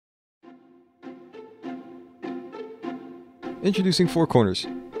Introducing Four Corners,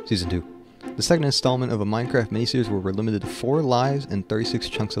 Season 2. The second installment of a Minecraft miniseries where we're limited to 4 lives and 36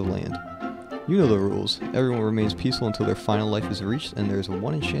 chunks of land. You know the rules. Everyone remains peaceful until their final life is reached, and there's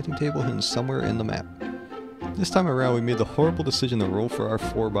one enchanting table hidden somewhere in the map. This time around, we made the horrible decision to roll for our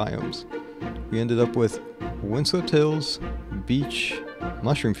 4 biomes. We ended up with windswept hills, beach,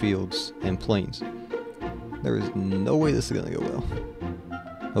 mushroom fields, and plains. There is no way this is gonna go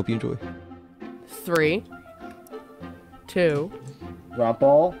well. Hope you enjoy. 3, 2, Drop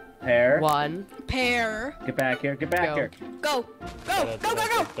ball, pair. 1. Pair. Get back here, get back Go. here. Go. Go. Go.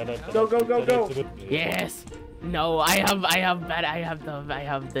 Go. Go. Go, go, go, go. Yes. No, I have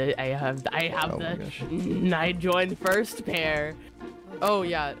the. I joined first pair. Oh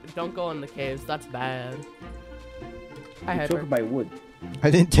yeah, don't go in the caves. That's bad. I You had took my wood.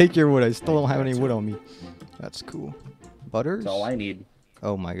 I didn't take your wood. I still don't have any wood on me. That's cool. Butters? That's all I need.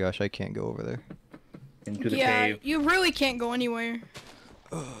 Oh my gosh, I can't go over there. Into the Yeah, cave. you really can't go anywhere.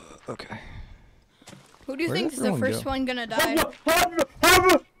 Okay. Who do you Where think did is the everyone first go? one gonna die?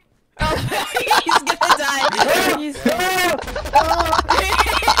 Oh, he's gonna die. He's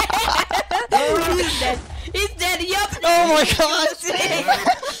dead. He's dead. Yup. Oh my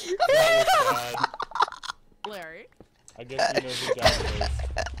gosh! Larry. I guess you know who got this.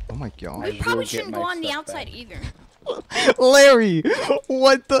 Oh my I gosh. We will probably get shouldn't my go on the stuff outside back. either. Larry!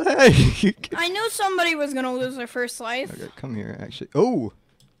 What the heck? I knew somebody was gonna lose their first life. Okay, come here, actually. Oh!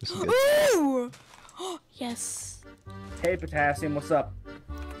 This is good. Ooh! Yes. Hey, Potassium, what's up?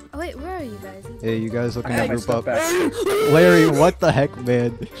 Oh wait, where are you guys? Hey, you guys looking I to have my group stuff up? back. Larry, what the heck,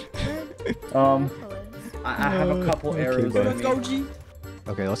 man? I have a couple Okay, arrows. bud. in me. Go, G.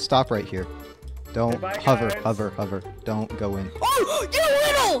 Okay, let's stop right here. Don't Goodbye, hover, guys. hover. Don't go in. Oh, you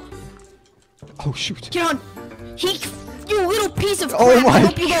little! Oh, shoot. Get on. You little piece of crap. Oh my I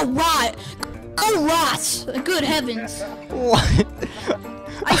hope you go rot. Go rot. Good heavens. What?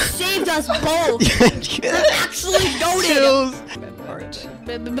 I saved us both. Actually noted. Alright.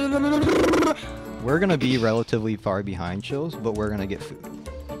 We're gonna be relatively far behind Chills, but we're gonna get food.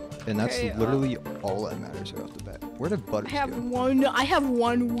 And that's Okay, literally all that matters right off the bat. Where did Butters I have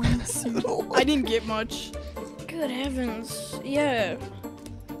one wheat seed. I didn't get much. Good heavens. Yeah.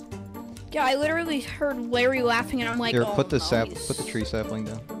 Yeah, I literally heard Larry laughing and I'm like, Here, oh, put the nice. put the tree sapling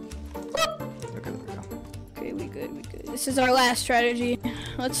down. Okay, there we go. Okay, we good. This is our last strategy.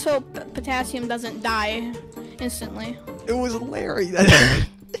 Let's hope Potassium doesn't die instantly. It was Larry that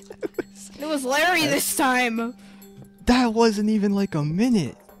It was Larry this time. That wasn't even like a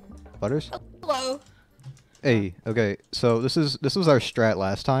minute. Butters? Hello. Hey, okay, so this was our strat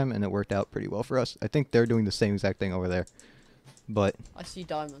last time and it worked out pretty well for us. I think they're doing the same exact thing over there. But I see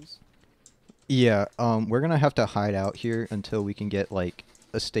diamonds. yeah, we're gonna have to hide out here until we can get like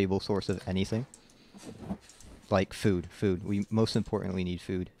a stable source of anything. Like food. We most importantly need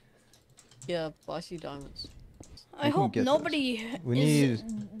food. Yeah, but I see diamonds. I We can hope get nobody We is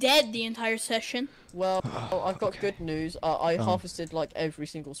dead the entire session. Well, I've got Okay. good news. I harvested like every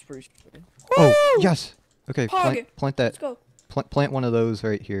single spruce tree. Oh, yes. Okay, Pog. plant Let's that. go. Plant one of those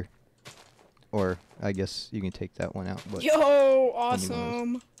right here. Or I guess you can take that one out. But Yo,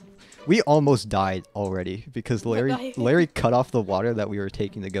 awesome. we almost died already because Larry cut off the water that we were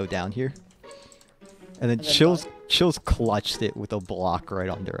taking to go down here. And then And then Chills clutched it with a block right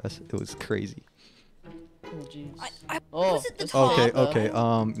under us. It was crazy. Oh jeez. I Oh, was at the there's top. Okay, Lava.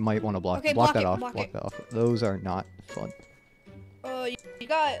 okay. Might want to block Okay, block block that it, off. block Block it. that off. Those are not fun. You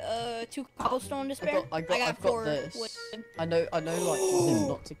got 2 cobblestone to spare? I've got got 4 this. wood. I know, like, this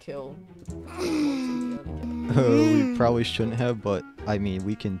not to kill. We probably shouldn't have, but I mean,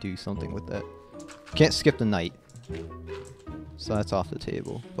 we can do something with that. Can't skip the night. So that's off the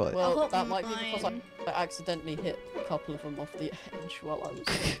table, but Well, hope that might be because mine- I accidentally hit a couple of them off the edge while I was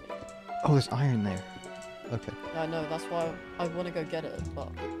sleeping. oh, there's iron there. Okay, I know, that's why I want to go get it, but...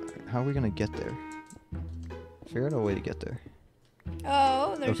 how are we gonna get there? Figure out a way to get there.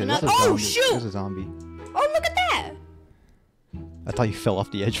 Oh, there's Okay, another. this is Oh, zombie. shoot! This is a zombie. Oh, look at that! I thought you fell off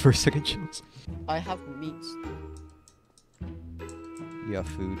the edge for a second, Chills. I have meat. Yeah,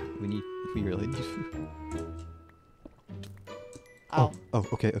 food. We really need food. Ow. Oh,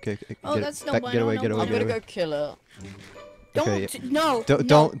 okay. Oh, Get that's no back, bueno, get away, no get away, I'm get gonna away. go kill it. Don't. Okay. No.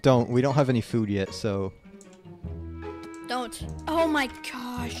 Don't. We don't have any food yet, so. Don't. Oh my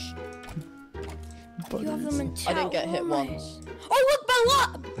gosh. You have them in I didn't get hit oh my- once. Oh,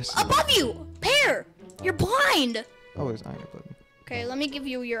 look, This is- above you! Pear! You're blind! Oh, there's iron above me. Okay, let me give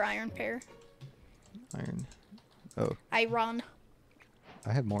you your iron pear. Iron. Oh, Iron.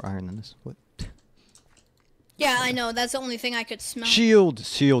 I have more iron than this. What? Yeah, I know. That's the only thing I could smell. Shields.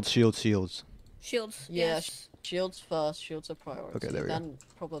 Shields. Yes. Shields first. Shields are priority. Okay, there we go. Then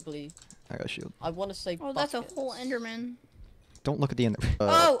probably. I got a shield. I want to say. Oh, that's a buckets. whole Enderman. Don't look at the end.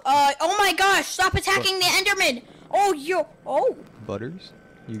 Oh my gosh! Stop attacking the Enderman! Oh. Butters,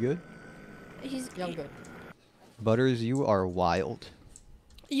 you good? He's Yeah, I'm good. Butters, you are wild.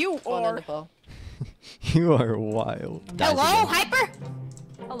 You One are. Enderpearl. You are wild. Hello, Hyper.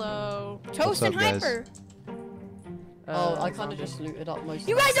 Hello. Toast up, and guys? Hyper. Oh, I kind of just looted up most.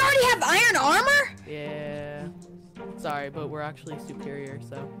 You of guys already have iron armor? Yeah. Sorry, but we're actually superior,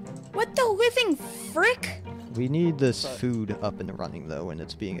 so. What the living frick? We need this Sorry. food up and running though, and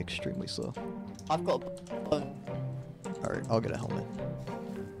it's being extremely slow. I've got. Alright, I'll get a helmet.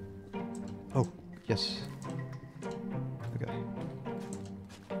 Oh, yes. Okay.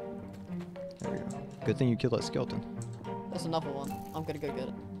 There we go. Good thing you killed that skeleton. There's another one. I'm gonna go get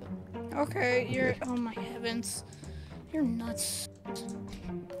it. Okay, you're. Oh my heavens. You're nuts.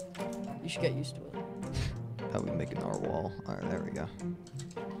 You should get used to it. How we making our wall? Alright, there we go.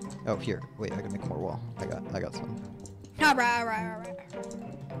 Oh, here. Wait, I can make more wall. I got some. Alright.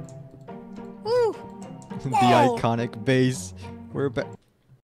 Woo! The Whoa. iconic base. We're back.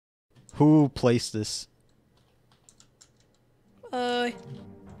 Who placed this? Uh,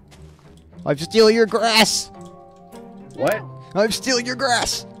 I'm stealing your grass! What? I'm stealing your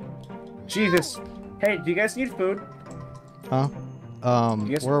grass! Jesus. Hey, do you guys need food? Huh?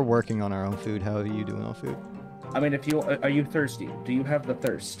 Yes. We're working on our own food. How are you doing on food? I mean, if you are you thirsty? Do you have the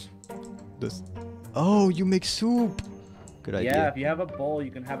thirst? This. Oh, you make soup! Good idea. Yeah, if you have a bowl,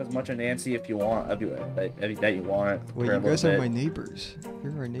 you can have as much of Nancy if you want. That you want. Wait, for a you guys little are my bit. neighbors.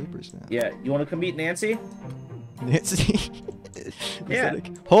 You're our neighbors now. Yeah, you want to come meet Nancy? Nancy. Yeah.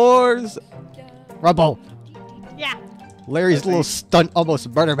 Whores! Rubble! Yeah, Larry's That's little me. stunt almost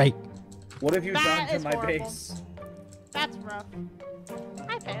murdered me. What have you That done to is my horrible. base? that's rough.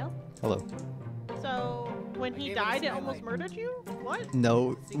 I fail. Hello. So when he died, it almost murdered you? What?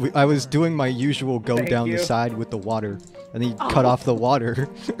 No, I was doing my usual go Thank down you. the side with the water, and then he cut off the water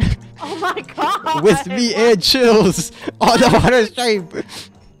Oh my god! with me and Chills on the water stream.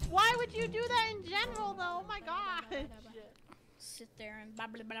 Why would you do that in general, though? Oh my god! sit there and blah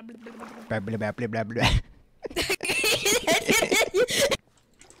blah blah blah blah. Blah, blah, blah, blah, blah, blah.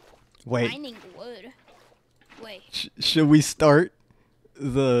 Wait, Mining wood. Wait. should we start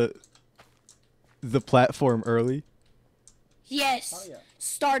the platform early? Yes. Oh, yeah.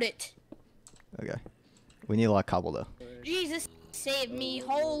 Start it. Okay. We need a lot of cobble though. Jesus save me.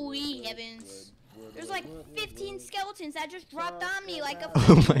 Holy heavens. There's like 15 skeletons that just dropped on me like a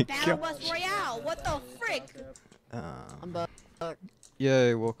Oh my Battle god. Bus Royale. What the frick? I'm back.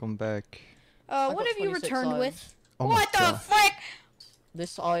 Yay, welcome back. got What have you 26 returned iron. with? Oh my What the god. frick?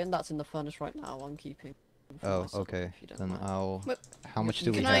 This iron that's in the furnace right now, I'm keeping. for Oh, myself, okay. if you don't Then mind. I'll. What- How much do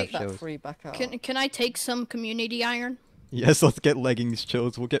You we can Can I- have? take that Shows? free back out. Can I take some community iron? Yes, let's get leggings,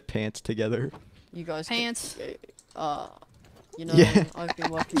 Chills. We'll get pants together. You guys. Pants. You know, Yeah. I've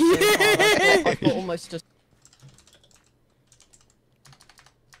been working so hard. I've got almost just.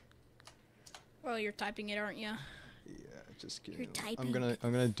 Well, you're typing it, aren't you? Yeah, just kidding. You're I'm typing.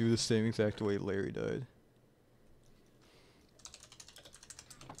 gonna do the same exact way Larry died.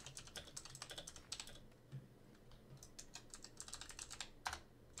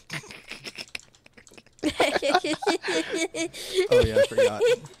 Oh yeah, I forgot.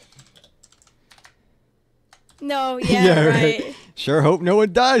 No, yeah, right. Sure hope no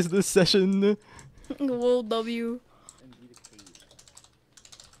one dies this session. Lil W.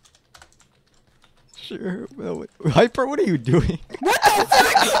 Sure. Well, Hyper, what are you doing? What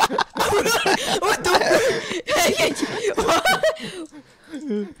the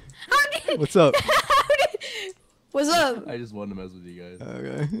frick? What's up? What's up? I just wanted to mess with you guys.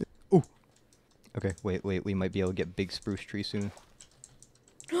 Okay. Ooh. Okay, wait. We might be able to get big spruce tree soon.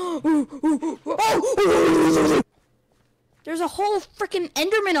 There's a whole freaking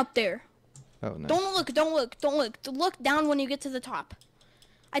Enderman up there. Oh no. Don't look, don't look, don't look. Look down when you get to the top.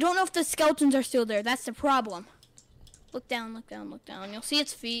 I don't know if the skeletons are still there. That's the problem. Look down, look down, look down. You'll see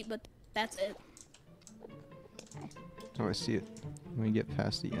its feet, but that's it. Oh, I see it. When we get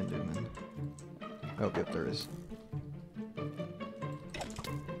past the Enderman. Oh, yep, there is.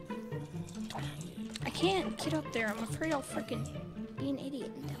 I can't get up there. I'm afraid I'll freaking be an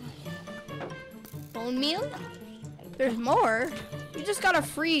idiot and die. Bone meal? There's more. You just got a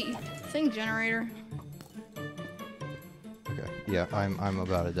free thing generator. Okay. Yeah, I'm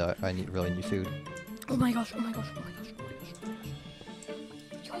about to die. I really need food. Oh my gosh, oh my gosh, oh my gosh,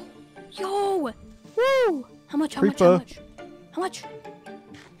 oh my gosh. Yo! Yo! Woo! How much, how much, how Creeper. much? How much?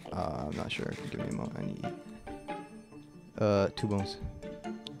 I'm not sure. Give me a moment. I need 2 bones.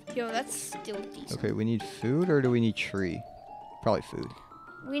 Yo, that's still decent. Okay, we need food or do we need tree? Probably food.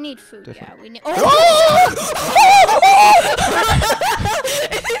 We need food. Different. Yeah, we need.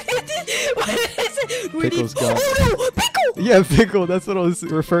 Pickle's gone. Oh no, pickle! Yeah, pickle. That's what I was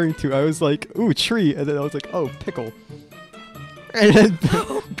referring to. I was like, ooh, tree, and then I was like, oh, pickle. And then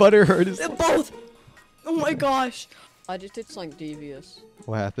Butter heard his. They're both. Oh my gosh. I just did something devious.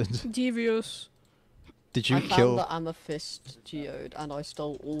 What happened? Devious. Did you I found kill? the amethyst geode and I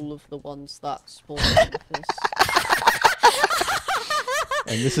stole all of the ones that spawned amethyst.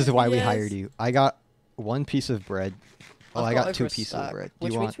 And this is why we Yes. hired you. I got one piece of bread. Oh, I got over 2 a pieces of stack, bread. Do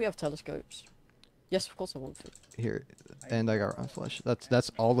Which you means want we have telescopes. Yes, of course I want food. here? And I got raw flesh.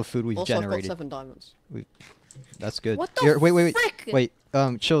 That's all the food we've Also, generated. I've got 7 diamonds. That's good. What the Here, wait. frick? Wait,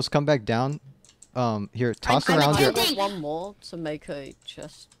 Chills, come back down. Here, toss I'm around I your. attempting. got one more to make a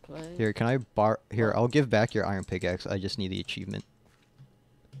chest plate. Here, can I Here, I'll give back your iron pickaxe. I just need the achievement.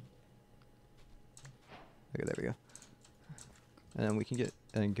 Okay, there we go. And then we can get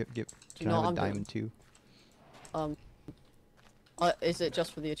you Can know I what have a I'm doing? diamond too? Is it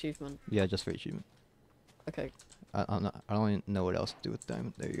just for the achievement? Yeah, just for achievement. Okay. I don't even know what else to do with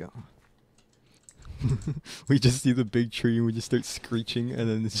diamond. There you go. We just see the big tree and we just start screeching, and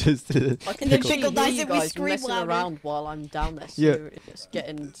then it's just. I can And then actually Pickle hear dies you and we guys scream messing louder. around while I'm down there. Yeah. Serious,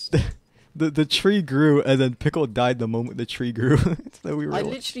 getting. The tree grew, and then Pickle died the moment the tree grew. So we were I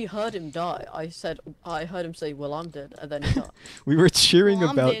literally heard him die. I heard him say, "Well, I'm dead," and then he died. we were cheering Well,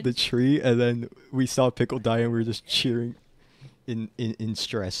 I'm about dead. the tree, and then we saw Pickle die, and we were just cheering, in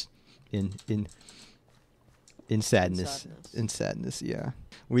stress, in sadness, sadness. in sadness. Yeah,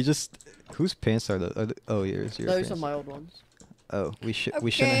 we just whose pants are the? Oh, yours. Your Those pants. are my old ones. Oh, we shouldn't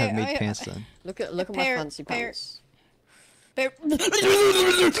have Okay, made pants then. Look at my Pear- fancy pear- pants. Bear-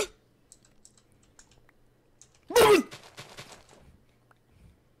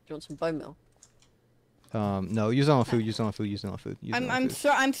 Do you want some bone meal? No, use it on food. Use it on food. Use it on food. Use it on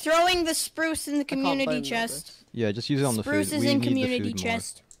food. I'm throwing the spruce in the I can't community bone meal chest. this. Yeah, just use it on the Spruce food. is We in need the community food more.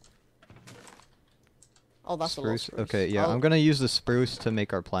 chest. Oh, that's a lot. Of Spruce. spruce. Okay, yeah, Oh, I'm gonna use the spruce to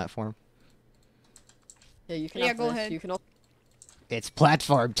make our platform. Yeah, you can Yeah, have go this. ahead. You can. It's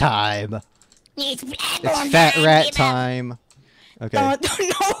platform time. It's It's fat rat time. Okay. No,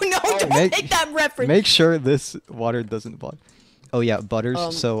 don't Make- make that reference. Make sure this water doesn't block. Oh yeah,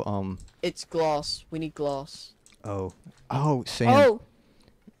 butters. So It's glass. We need glass. oh sand. Oh.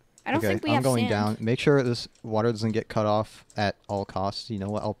 I don't okay, think we I'm have going sand. down. Make sure this water doesn't get cut off at all costs. You know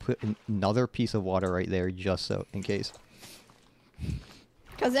what? I'll put another piece of water right there just so in case.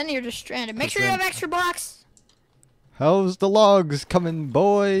 Because then you're just stranded. Make 'Cause sure you then- have extra blocks. How's the logs coming,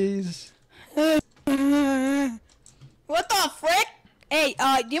 boys? What the frick? Hey,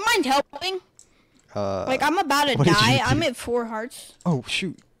 do you mind helping? Like, I'm about to what did you die. do? I'm at 4 hearts. Oh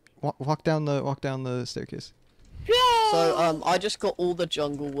shoot! Walk down the staircase. So I just got all the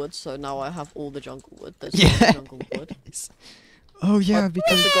jungle wood. So now I have all the jungle wood. There's Yeah. no jungle wood. Oh yeah, I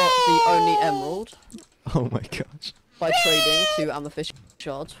because also got the only emerald oh my gosh. by trading 2 amethyst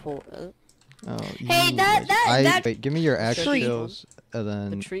shards for it. Oh, Hey, you that- guys- that- that wait, give me your axe tree. shells, and then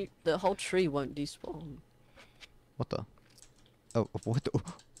The tree, the whole tree won't despawn. what the? Oh, what the?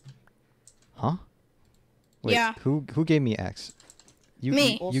 Huh? Wait, Yeah. Who gave me axe? You,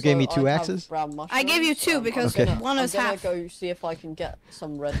 Me. You gave me Also, 2 I have axes? brown I gave you mushrooms, 2 I'm because Okay. one is I'm gonna half. go see if I can get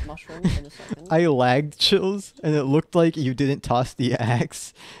some red mushrooms in a second. I lagged, Chills, and it looked like you didn't toss the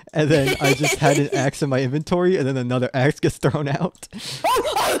axe, and then I just had an axe in my inventory, and then another axe gets thrown out.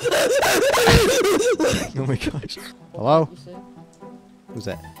 Oh my gosh! Hello? You see? Who's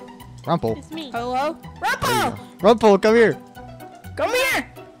that? Rumpel. It's me. Hello? There you Rumple! go. Rumpel, come here! Come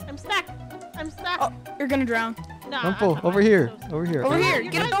here! I'm stuck. I'm stuck. Oh, you're gonna drown. Nah, Rumpel, I'm over so here, stuck. over here, Over No, here,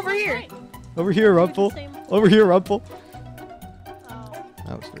 you're get not, over you're here. right. over here, We're the Rumpel, same- over here, Rumpel. Oh.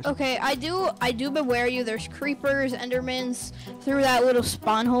 That was first. Okay, I do beware you. There's creepers, endermans through that little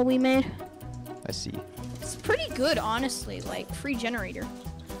spawn hole we made. I see. It's pretty good, honestly. Like, free generator.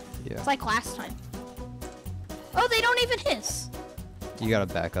 Yeah. It's like last time. Oh, they don't even hiss. You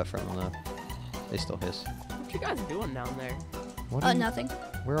gotta back up from them though. They still hiss. What you guys doing down there? What are you- Nothing.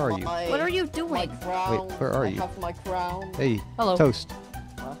 Where are you? My- What are you My doing? crown. where are I you? have my crown. Hey, Hello. Toast.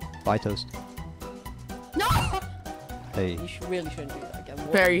 Huh? Bye, Toast. No! Hey. You really shouldn't do that again.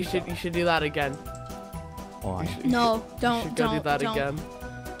 What Bear, have you done? should do that again. Why? No, You don't, should go don't, do that don't, again.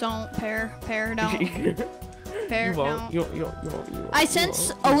 don't, Pear, don't, you Pear, won't. don't. You won't. I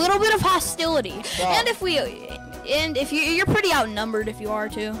sense a little bit of hostility, Stop. and if you're pretty outnumbered if you are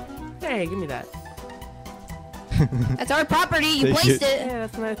too. Hey, give me that. That's our property. You Take placed it. it. Yeah,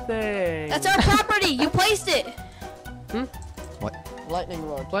 that's my thing. That's our property. You placed it. What Lightning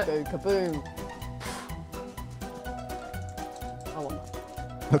rod. What? Go kaboom. I want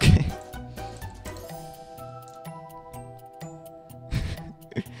that. Okay.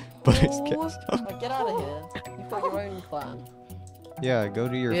 Butter's Oh. cast. Like, get out of here. You've got your own plan. Yeah, go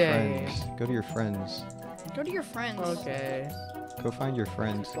to your Yeah, friends. Go to your friends. Go to your friends. Okay. Go find your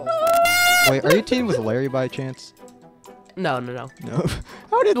friends. Go. Wait, are you teaming with Larry by chance? No. No.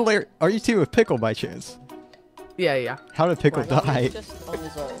 How did Larry? Are you teaming with Pickle by chance? Yeah. How did Pickle No, die? he's just on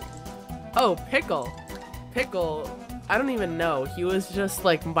his own. Oh, Pickle. Pickle. I don't even know. He was just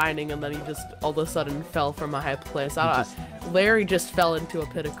like mining, and then he just all of a sudden fell from a high place. Larry just fell into a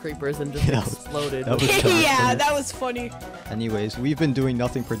pit of creepers and just Yeah, exploded. that was kinda Yeah, funny. that was funny. Anyways, we've been doing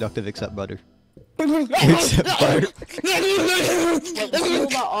nothing productive except butter. Except butter. Look, see all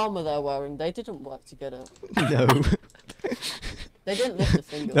that armor they're wearing? They didn't work to get it. No. They didn't lift a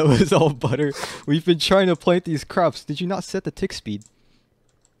finger. That was all butter. We've been trying to plant these crops. Did you not set the tick speed?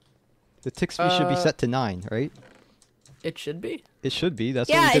 The tick speed should be set to 9, right? It should be. It should be. That's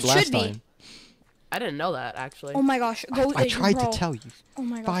Yeah, what we it did last should be. time. I didn't know that actually. Oh my gosh. Go. I tried bro. to tell you Oh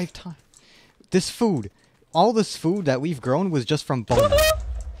my gosh. 5 times. This food, all this food that we've grown was just from bone.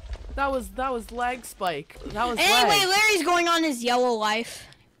 That was lag spike. That was Anyway, lag. Larry's going on his yellow life.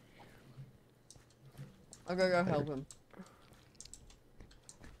 I'll go help him.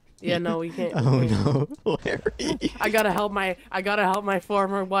 Yeah, no, we can't. Oh no, Larry. I gotta help my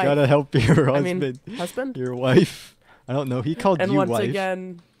former wife. Gotta help your I husband. mean, husband. Your wife. I don't know. He called And you once wife.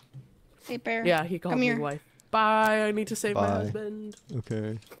 again, Hey, Bear. yeah, he called Come me here. wife. Bye. I need to save my Bye. husband.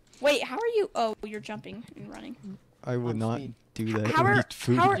 Okay. Wait, how are you? Oh, you're jumping and running. I would I'm not speed. do that. How We are- need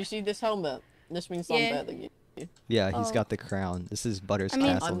food. how Did you see this helmet? This means I'm Yeah. better than you. Yeah, he's Oh. got the crown. This is Butter's I mean-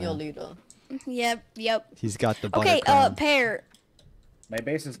 castle I'm your now. leader. Yep. He's got the butter Okay, crown. Pear. My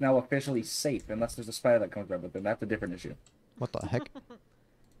base is now officially safe, unless there's a spider that comes around, but then that's a different issue. What the heck?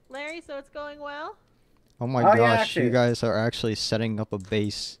 Larry, so it's going well, Oh my Oh, yeah, gosh, actually. you guys are actually setting up a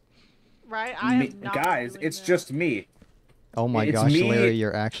base. right? I Me- am not guys, doing it's that. just me. Oh my It's gosh, me- Larry,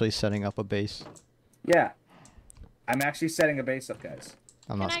 you're actually setting up a base. Yeah. I'm actually setting a base up, guys.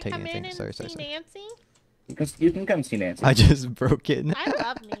 I'm Can not I taking come in anything. and Sorry, see sorry, sorry. Nancy? You can come see Nancy. I just broke in. I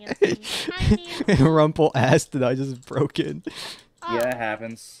love Nancy. Hi, Nancy. Rumple asked and I just broke in. Oh, Yeah, it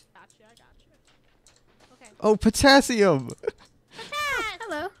happens. Gotcha. Okay. Oh, potassium!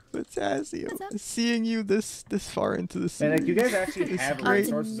 Hello. Potassium. What's up? Seeing you this far into the Man, series. like, you guys actually It's have great.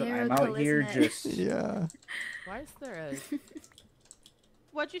 resources, and I'm Miracle, out here isn't it? just... Yeah. Why is there a?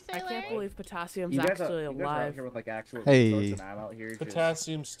 What'd you say, I Larry? can't believe potassium's You guys, actually you guys are out alive. here with, like, actual Hey. resources, and I'm out here just...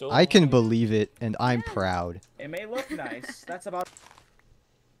 Potassium still. I can alive? believe it, and I'm proud. It may look nice. That's about...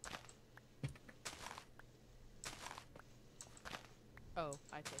 Oh,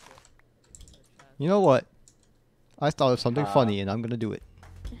 I take it. You know what? I thought of something Uh. funny, and I'm gonna do it.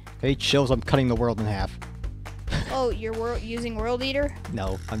 Hey, chills, I'm cutting the world in half. Oh, you're using World Eater?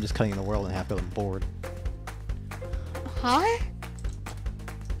 No, I'm just cutting the world in half because I'm bored. Huh?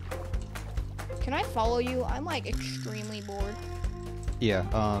 Can I follow you? I'm like extremely bored. Yeah,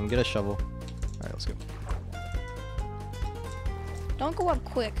 get a shovel. Alright, let's go. Don't go up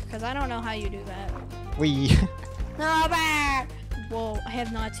quick, because I don't know how you do that. Wee! No, Bear! Whoa, I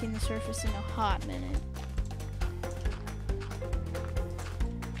have not seen the surface in a hot minute.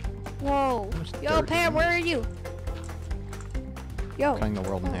 Whoa. much Yo, dirt Pear, is where are you? Yo. Cutting the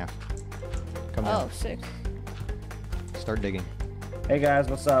world in half. Come Oh, on, sick. start digging. Hey, guys,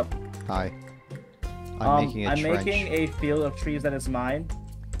 what's up? Hi. I'm making a I'm trench. making a field of trees that is mine.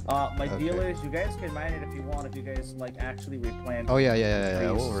 My deal Okay. is, you guys can mine it if you want, if you guys, like, actually replant. Oh yeah.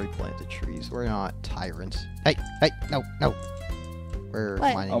 trees. We'll replant the trees. We're not tyrants. Hey, no. We're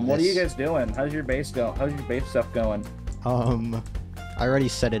What? mining What are you this. guys doing? How's your base go? How's your base stuff going? I already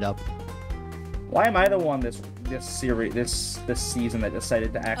set it up. Why am I the one this series this season that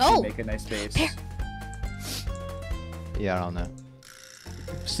decided to actually Oh. make a nice base? Yeah, I don't know.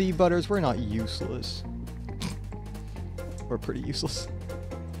 See, Butters, we're not useless. We're pretty useless.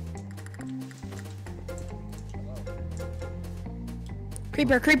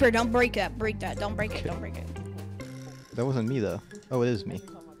 Creeper, don't break that. Don't break it. That wasn't me though. Oh, it is me.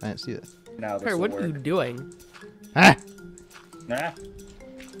 I didn't see that. Now this Pear, will what are you work. doing? Ah! Nah.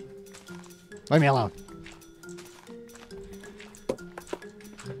 Leave me alone.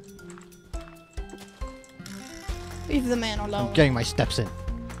 Leave the man alone. I'm getting my steps in.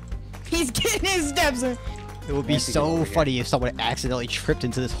 He's getting his steps in. It would be Nancy, get over so here. funny if someone accidentally tripped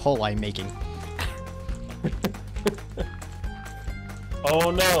into this hole I'm making.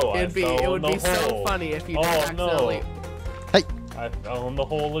 Oh no! It would be so hole. funny if you Oh, did accidentally. no! I fell in the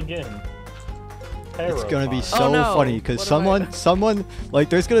hole again. It's gonna be Terrifying. so no. funny because What am I- someone, like,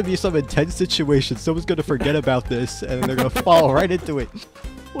 there's gonna be some intense situation. Someone's gonna forget about this, and then they're gonna fall right into it.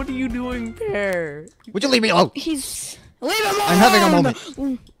 What are you doing, Pear? Would you leave me alone? He's leave him alone. I'm having a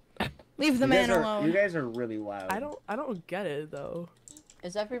moment. Leave the You man guys are- alone. You guys are really loud. I don't get it though.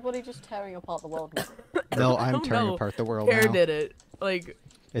 Is everybody just tearing apart the world now? No, I I'm don't tearing know. apart the world Pear now. did it. Like,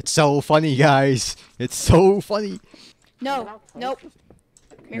 It's so funny, guys. It's so funny. No, nope.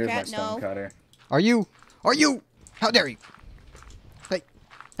 Here's my Meerkat, stone no. cutter. Are you? How dare you? Hey,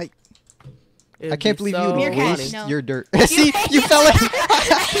 I it'd can't be believe so you would Meerkat, waste no. your dirt. See, you fell in.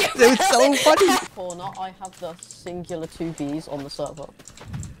 It was so funny. Corner, I have the singular 2Bs on the server.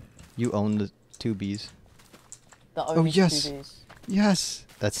 You own the 2Bs. The only yes. 2Bs. Yes.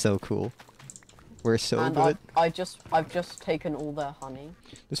 That's so cool. We're so And good. I've just taken all their honey.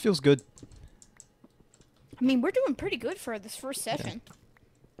 This feels good. I mean, we're doing pretty good for this first session.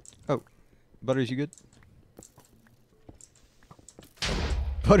 Oh, Butters, you good?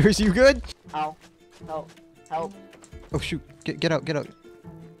 Butters, you good? Ow. Help. Help. Oh shoot! Get out! Get out!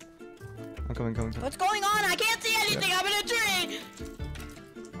 I'm coming! What's going on? I can't see anything. I'm in a tree.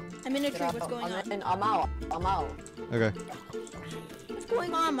 I'm in a Get tree. out. What's going on? I'm out. I'm out. Okay. What's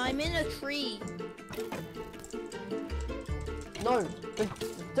going on? I'm in a tree. No, the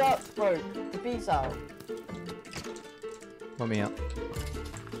dirt broke. The bee's out. Let me out.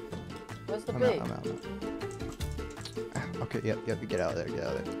 Where's the I'm bee? out. I'm out. Ah, okay. Yep. Get out of there. Get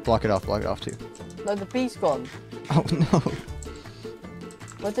out of there. Block it off. Block it off too. No, the bee's gone. Oh no!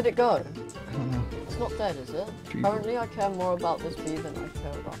 Where did it go? I don't know. It's not dead, is it? Tree. Currently, I care more about this bee than I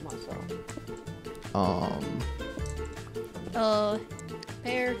care about myself.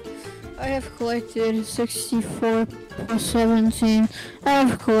 There. I have collected 64 plus 17. I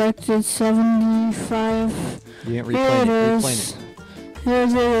have collected 75. You didn't Here replay it it. is. Here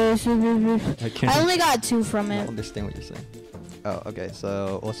it is. I can't. I only got 2 from I don't it. understand what you're saying. Oh, okay.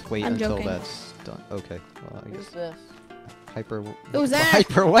 So let's wait I'm until joking. that's done. Okay. Well, I Who's guess this? hyper. Who's that?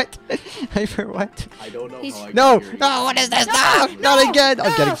 Hyper what? Hyper what? I don't know He's- how I No! can hear you. No! What is this? No! Not again!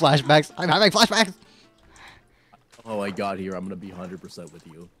 I'm getting flashbacks. I'm having flashbacks. Oh, I got here. I'm gonna be 100% with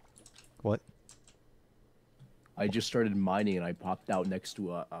you. What? I just started mining and I popped out next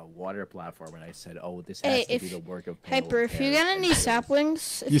to a water platform and I said, "Oh, this Hey, has to if- be the work of Hyper, if you get any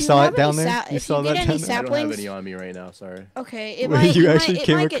saplings, if You saw have it down any there? You if saw you that get down any there? I don't have saplings, any on me right now. Sorry. okay, it Wait, might. you it actually might, it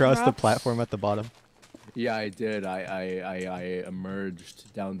came might get across the dropped. platform at the bottom. Yeah, I did. I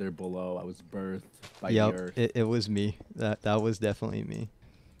emerged down there below. I was birthed by the Yep, earth. it was me. That was definitely me.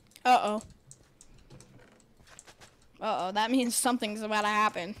 Uh-oh. Uh-oh, that means something's about to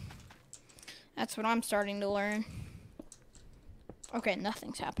happen. That's what I'm starting to learn. Okay,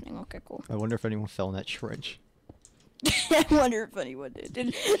 nothing's happening. Okay, cool. I wonder if anyone fell in that trench. I wonder if anyone did. Do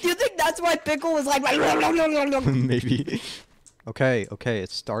you think that's why Pickle was like... Maybe. Okay,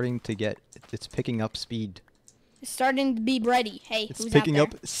 it's starting to get. It's picking up speed. It's starting to be ready. Hey, It's who's picking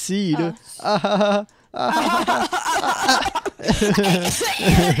out up seed. Oh.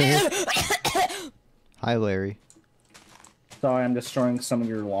 Hi, Larry. Sorry, I'm destroying some of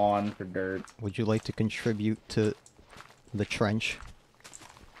your lawn for dirt. Would you like to contribute to the trench?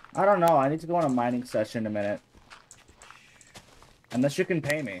 I don't know. I need to go on a mining session in a minute. Unless you can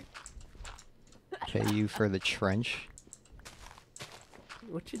pay me. Pay you for the trench?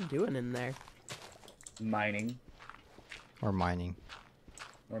 what you doing in there? Mining. Or mining?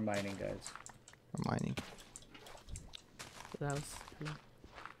 We're mining, guys. Or mining. That was.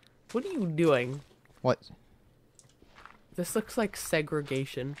 What are you doing? What? This looks like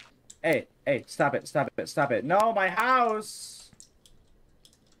segregation. Hey, stop it, stop it, stop it. No, my house!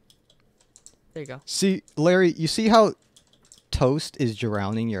 There you go. See, Larry, you see how toast is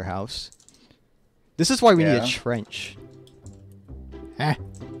drowning your house? This is why we need Yeah. a trench. Eh.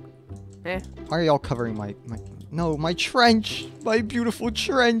 Eh. Why are y'all covering my... No, my trench! My beautiful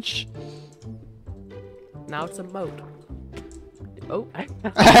trench! Now it's a moat. Oh.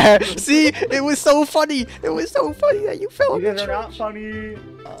 See? It was so funny! It was so funny that you fell in You the guys are not trench! funny!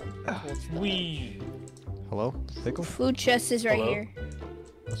 What's that? We. Hello? Pickle? Food chest is right Hello? here.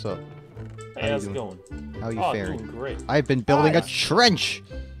 What's up? Hey, you how's it doing? going? How you Oh, faring? doing great. I've been building a Hi. trench!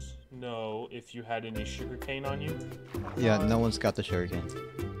 No, if you had any sugarcane on you. Yeah, no one's got the sugarcane.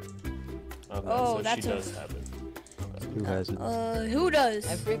 Okay, Oh, so that's she a- does have it. Who has it? Who does?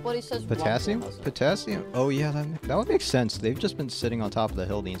 Everybody says Potassium? Rumble has it. Potassium? Oh yeah, that would make sense. They've just been sitting on top of the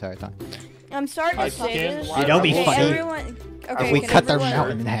hill the entire time. I'm starting to I say can't this. lie. Hey, don't be Okay, funny. Everyone, okay, If we can cut their everyone-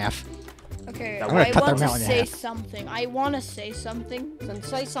 mountain in half. Okay, I'm gonna I cut their want to mountain in say half. something. I want to say something. Then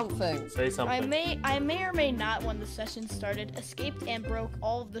say something. Say something. I may or may not, when the session started, escaped and broke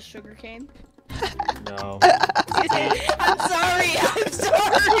all of the sugarcane. No. I'm sorry. I'm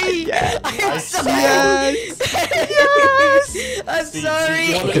sorry. Yes. I'm sorry. Yes. I'm See, sorry.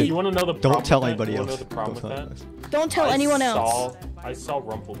 you want to know the problem Don't tell with that? anybody You wanna else. know the problem Don't with tell that? anyone else. Don't tell anyone else. I saw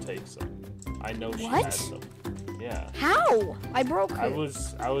Rumple take some. I know she What? had some. Yeah. How? I broke I it.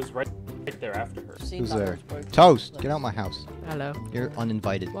 was right there after her. Seen Who's that there? one's broken. Toast, get out my house. Hello. You're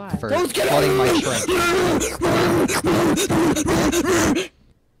uninvited Why? for Toast, get flooding my trench.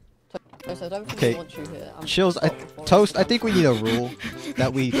 Toast, I don't think Okay. I want you here. I'm Chills, sorry for it. Toast, I think we need a rule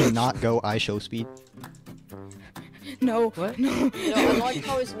that we cannot go iShow speed. No. What? No. You know, I like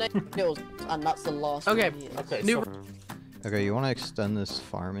how his name kills, and that's the last Okay. one he is. Okay, New. so Okay, you want to extend this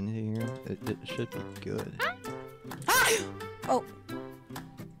farm in here? It should be good. Oh.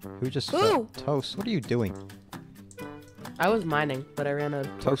 Who just Ooh. Toast, what are you doing? I was mining, but I ran out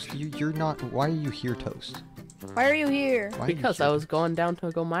of Toast, you're not. Why are you here, Toast? Why are you here? Why are you because here, I was going down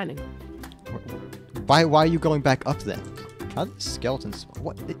to go mining. Toast? Why are you going back up then? How did skeletons?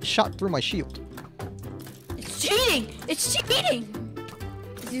 What? It shot through my shield. It's cheating. It's cheating.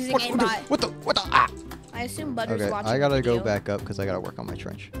 It's using aimbot. What the? Ah! I assume Butter's Okay, watching. I gotta the go video. back up because I gotta work on my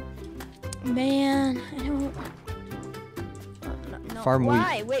trench. Man, I don't. No. Farm wheat.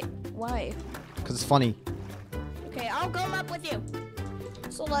 Why? Wait. Why? Because it's funny. Okay, I'll go up with you.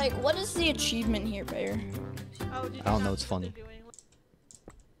 So, like, what is the achievement here, Bear? Oh, did you I don't know, have it's what they're funny. doing?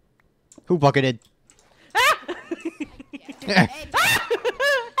 Who bucketed? Hey, hey,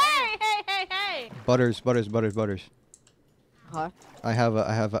 hey, hey! Butters. Hi. I have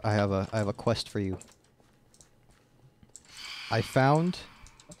a quest for you. I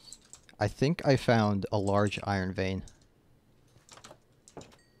think I found a large iron vein.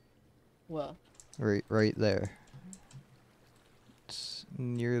 Well, Right there. It's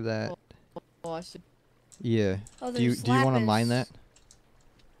near that. oh, I see. Yeah. Oh, Do you there's want to mine that? lapis.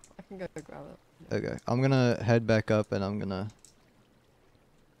 I can go grab it. Okay. I'm gonna head back up and I'm gonna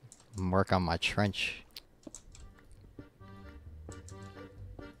work on my trench.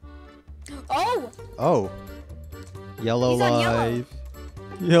 Oh! Oh. Yellow He's on yellow. live.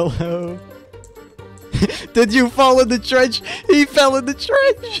 Yellow. Did you fall in the trench? He fell in the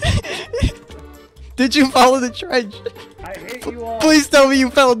trench. Did you fall in the trench? I hate you all. Please tell me you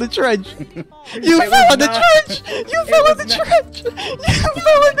fell in the trench. You It fell was in the not- trench. You fell in the was not- trench. You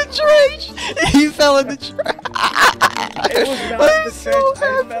fell in the trench. He fell in the trench. It was not I'm the so trench. I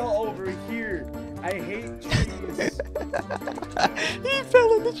happy. fell over here. I hate trees. He fell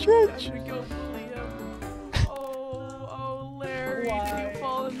in the trench. Should we go bully him? Oh, Larry, Why? you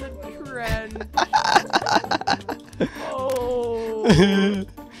fall in the trench. Oh.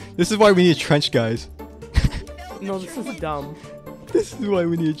 This is why we need a trench, guys. No, this is dumb. This is why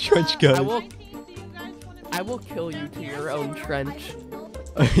we need a trench, guys. I will kill you to your own trench.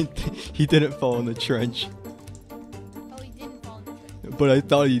 He didn't fall in the trench, Oh, he didn't fall in the trench. but I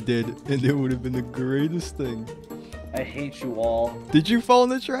thought he did, and it would have been the greatest thing. I hate you all. Did you fall in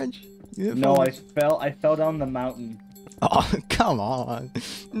the trench? You didn't No, fall I in- fell. I fell down the mountain. Oh, come on.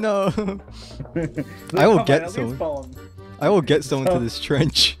 No. Come I will on, get at least someone. fall. I will get someone to So- this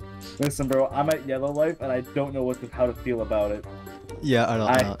trench. Listen, bro. I'm at Yellow Life, and I don't know how to feel about it. Yeah, I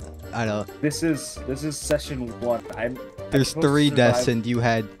don't know. I know. This is session 1. There's supposed to 3 deaths survive- and you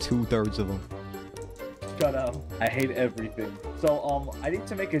had 2/3 of them. Shut up. I hate everything. So I need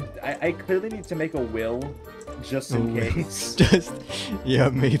to make I clearly need to make a will, just in case. Just, yeah,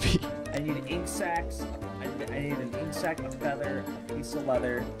 maybe. I need ink sacks. I need an ink sack, a feather, a piece of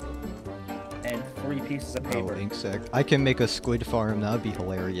leather, and 3 pieces of Oh, paper. ink sac. I can make a squid farm. That would be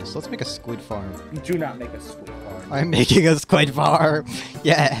hilarious. Let's make a squid farm. Do not make a squid farm. I'm making a squid farm.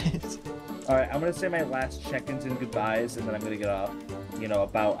 Yes. Alright, I'm gonna say my last check-ins and goodbyes, and then I'm gonna get off. You know,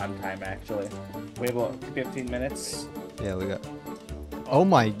 about on time, actually. We have about 15 minutes. Yeah, we got. Oh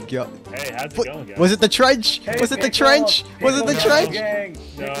my god. hey, how's it What- going, guys? Was it the trench? Hey, Was it the Pickle! trench? Was it the Pickle, trench? Gang.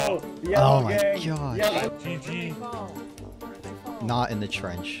 No. Pickle, yellow Oh my gang, gosh. yellow- GG. Not in the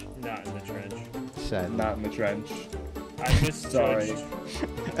trench. Not in the trench. Sadly. Not in the trench. I misjudged. Sorry.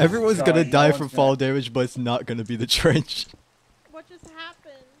 Everyone's Sorry, gonna no die one's from gonna- fall damage, but it's not gonna be the trench. What just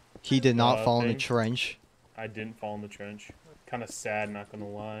happened? He did not fall in the Nothing. trench. I didn't fall in the trench. Kind of sad, not gonna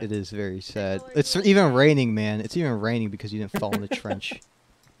lie. It is very sad. It's even raining, man. It's even raining because you didn't fall in the trench.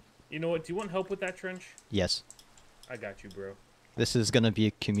 You know what? Do you want help with that trench? Yes. I got you, bro. This is gonna be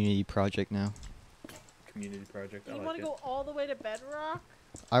a community project now. Community project. I You like want to it. go all the way to bedrock?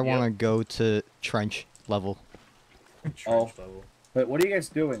 I want to go to trench level. Trench Oh. level. But what are you guys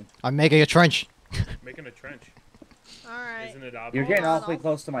doing? I'm making a trench. Making a trench. All right. Isn't it obvious? You're getting Hold on, awfully I'll-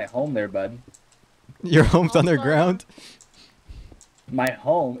 close to my home there, bud. Your home's Also- underground. My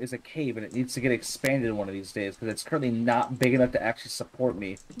home is a cave, and it needs to get expanded one of these days because it's currently not big enough to actually support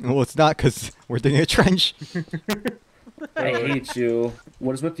me. Well, it's not because we're digging a trench. I hate you.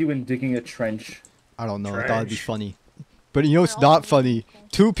 What is with you in digging a trench? I don't know. I thought it'd be funny. But you know it's not funny.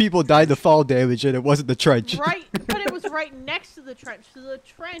 2 people died to fall damage, and it wasn't the trench. Right, but it was right next to the trench, so the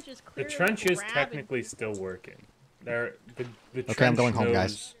trench is The clearly trench is grabbing- technically still working. The Okay, I'm going trench home, knows-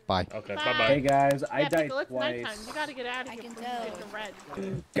 guys. Bye. Okay, Bye. bye-bye. Hey guys, I Yeah, died Pickle, it's twice. nighttime. You gotta get out of here can before you get tell. the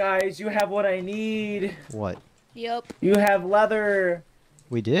red. Guys, you have what I need. What? Yep. You have leather.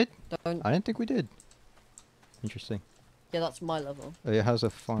 We did? Don't. I didn't think we did. Interesting. Yeah, that's my level. Oh, yeah, how's a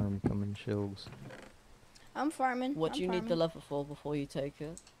farm coming, Shields? I'm farming. What I'm do you need the farming. level for before you take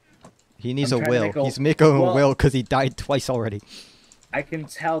it? He needs I'm a trying to will. make a- He's making a well- will because he died twice already. I can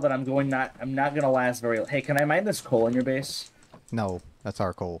tell that I'm not gonna last very. Hey, can I mine this coal in your base, No, that's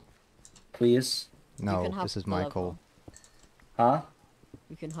our coal. please? No, can have this is the my level. coal. Huh?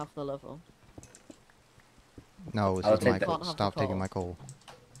 You can have the level. No, I'll this is take my that. coal. Can't have the Stop taking coal. my coal.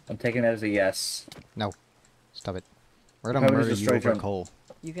 I'm taking that as a yes. No. Stop it. We're gonna Probably murder just you straight over from- coal.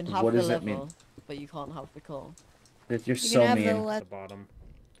 You can have What the does that level, mean? but you can't have the coal. You're You so can have the mean. The bottom.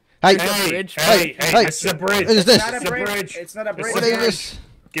 Hey! Hey, bridge. hey, Hey, hey, it's the bridge. what is this? Not a It's the bridge. bridge. It's not a It's bridge. What the is bridge. this?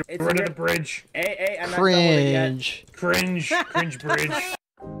 Get It's rid a of the bridge. Hey, I'm not done with it yet. Cringe. Cringe. Cringe bridge.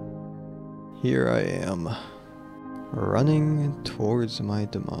 Here I am, running towards my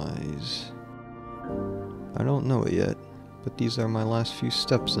demise. I don't know it yet, but these are my last few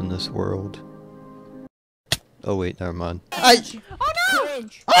steps in this world. Oh wait, never mind. Cringe.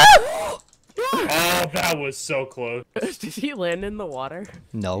 Oh, that was so close. Did he land in the water?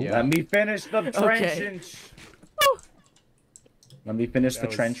 No. Yeah. Let me finish the trench Okay. wrench. Let me finish the That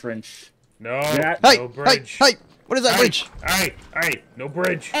was- trench wrench. No, Yeah. Hey! no Hey! bridge. Hey! What is that bridge? Hey, no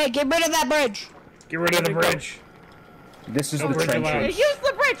bridge. Hey, get rid of that bridge. Get rid of the There we go. bridge. This is No the bridge trench allowed. It wrench. used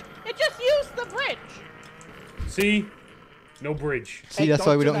the bridge! It just used the bridge! See? No bridge. See, Hey, that's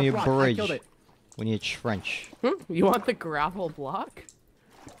why we kill don't need that a rock. I bridge. killed it. We need a trench. You want the gravel block?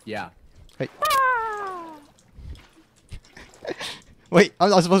 Yeah. Wait, I'm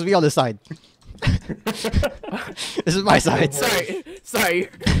not supposed to be on this side. This is my side. Sorry,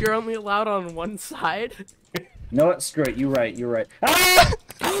 you're only allowed on one side. No, what? Screw it. You're right. You're right. Ah!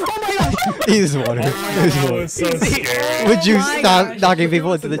 He's water. He's That water. was so scary. Would you my stop gosh. knocking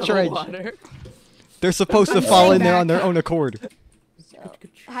people into the No trench? water. They're supposed to I'm fall going in there on back. their own accord.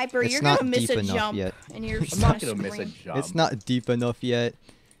 Hyper, It's you're not gonna miss deep a enough jump, yet. and you're I'm not gonna miss a jump. It's not deep enough yet.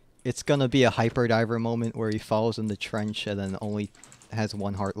 It's gonna be a hyper diver moment where he falls in the trench and then only has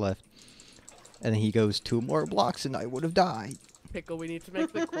 1 heart left. And then he goes 2 more blocks and I would have died. Pickle, we need to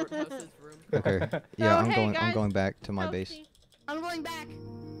make the courthouse's room. Okay. Yeah, Oh, I'm hey, going guys. back to my base. Toasty. I'm going back.